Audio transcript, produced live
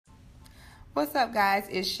What's up, guys?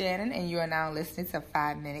 It's Shannon, and you are now listening to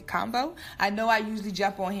 5 Minute Convo. I know I usually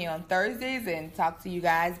jump on here on Thursdays and talk to you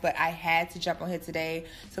guys, but I had to jump on here today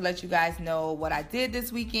to let you guys know what I did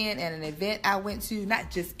this weekend and an event I went to.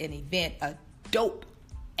 Not just an event, a dope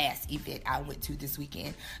ass event I went to this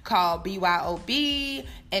weekend called BYOB,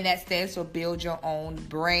 and that stands for Build Your Own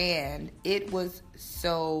Brand. It was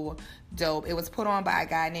so dope. It was put on by a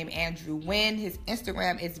guy named Andrew Nguyen. His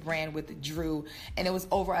Instagram is Brand with Drew, and it was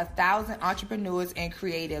over 1,000 entrepreneurs and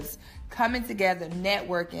creatives coming together,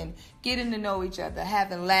 networking, getting to know each other,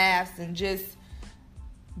 having laughs, and just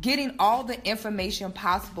getting all the information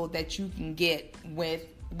possible that you can get with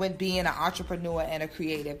being an entrepreneur and a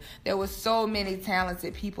creative. There was so many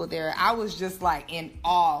talented people there. I was just like in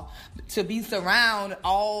awe to be surrounded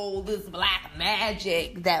all this black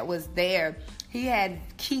magic that was there. He had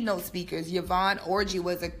keynote speakers. Yvonne Orji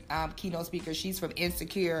was a keynote speaker. She's from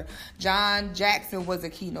Insecure. John Jackson was a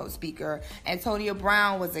keynote speaker. Antonio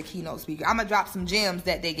Brown was a keynote speaker. I'm going to drop some gems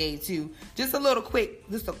that they gave too. Just a little quick,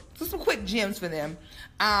 just some quick gems for them.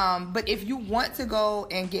 But if you want to go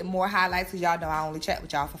and get more highlights, because y'all know I only chat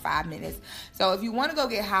with y'all for 5 minutes. So if you want to go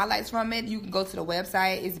get highlights from it, you can go to the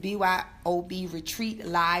website. It's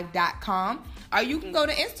BYOBretreatlive.com. Or you can go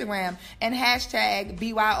to Instagram and hashtag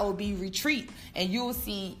BYOBretreat, and you'll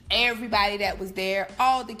see everybody that was there,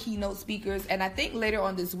 all the keynote speakers. And I think later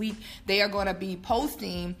on this week, they are going to be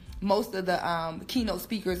posting most of the keynote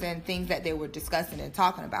speakers and things that they were discussing and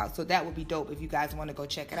talking about. So that would be dope if you guys want to go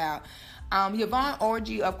check it out. Yvonne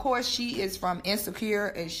Orji, of course, she is from Insecure,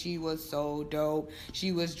 and she was so dope.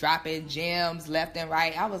 She was dropping gems left and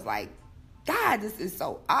right. I was like, God, this is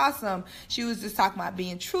so awesome. She was just talking about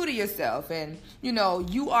being true to yourself, and you know,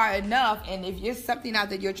 you are enough. And if there's something out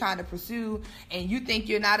that you're trying to pursue and you think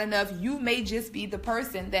you're not enough, you may just be the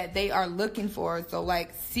person that they are looking for. So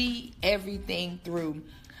like, see everything through.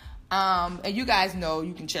 And you guys know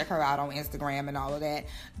you can check her out on Instagram and all of that.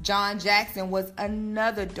 John Jackson was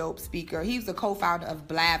another dope speaker. He's the co-founder of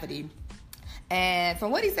Blavity. And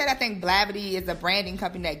from what he said, I think Blavity is a branding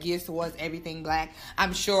company that gears towards everything black.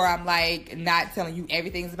 I'm sure I'm like not telling you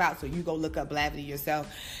everything's about, so you go look up Blavity yourself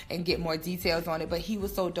and get more details on it. But he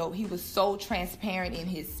was so dope. He was so transparent in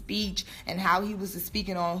his speech and how he was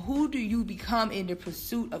speaking on who do you become in the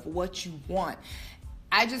pursuit of what you want.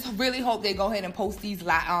 I just really hope they go ahead and post these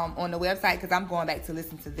on the website, because I'm going back to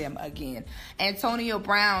listen to them again. Antonio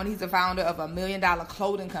Brown, he's the founder of $1 million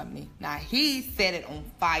clothing company. Now, he set it on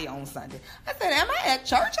fire on Sunday. I said, am I at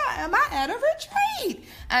church or am I at a retreat?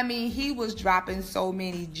 I mean, he was dropping so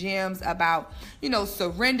many gems about, you know,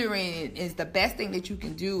 surrendering is the best thing that you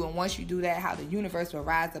can do. And once you do that, how the universe will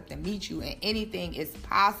rise up to meet you, and anything is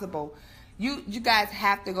possible. You guys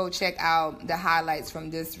have to go check out the highlights from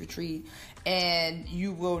this retreat, and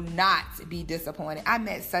you will not be disappointed. I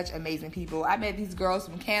met such amazing people. I met these girls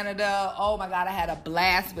from Canada. Oh my God, I had a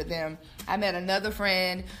blast with them. I met another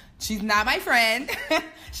friend. She's not my friend.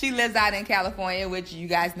 She lives out in California, which you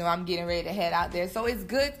guys know I'm getting ready to head out there. So it's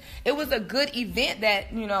good. It was a good event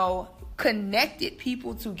that, you know, connected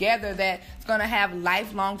people together that's going to have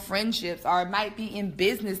lifelong friendships, or might be in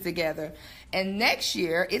business together. And next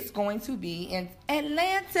year, it's going to be in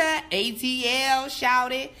Atlanta, ATL,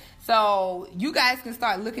 shout it. So you guys can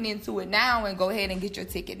start looking into it now and go ahead and get your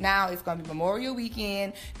ticket now. It's going to be Memorial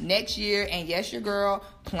Weekend next year. And yes, your girl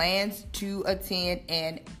plans to attend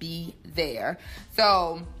and be there.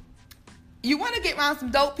 So you want to get around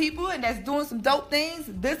some dope people and that's doing some dope things,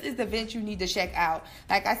 this is the event you need to check out.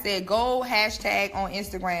 Like I said, go hashtag on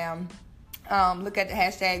Instagram. Look at the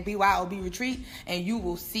hashtag BYOB Retreat, and you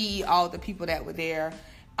will see all the people that were there.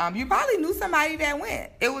 You probably knew somebody that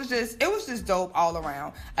went. It was just dope all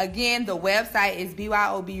around. Again, the website is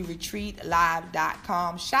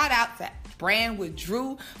BYOBretreatlive.com. Shout out to Brand with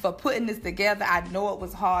Drew for putting this together. I know it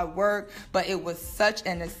was hard work, but it was such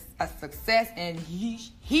a success, and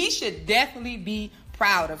he should definitely be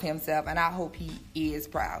proud of himself, and I hope he is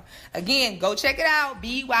proud. Again, go check it out,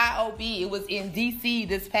 BYOB. It was in DC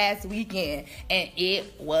this past weekend, and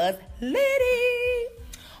it was litty.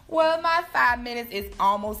 Well, my 5 minutes is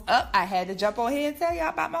almost up. I had to jump on here and tell y'all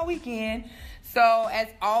about my weekend. So, as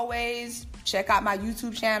always, check out my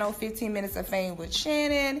YouTube channel, 15 Minutes of Fame with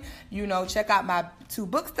Shannon. You know, check out my 2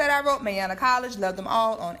 books that I wrote, Mayana College, Love Them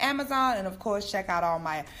All, on Amazon. And, of course, check out all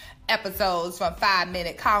my episodes from 5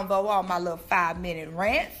 Minute Convo, all my little 5-minute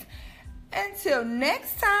rants. Until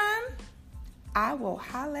next time, I will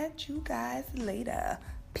holler at you guys later.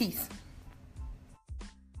 Peace.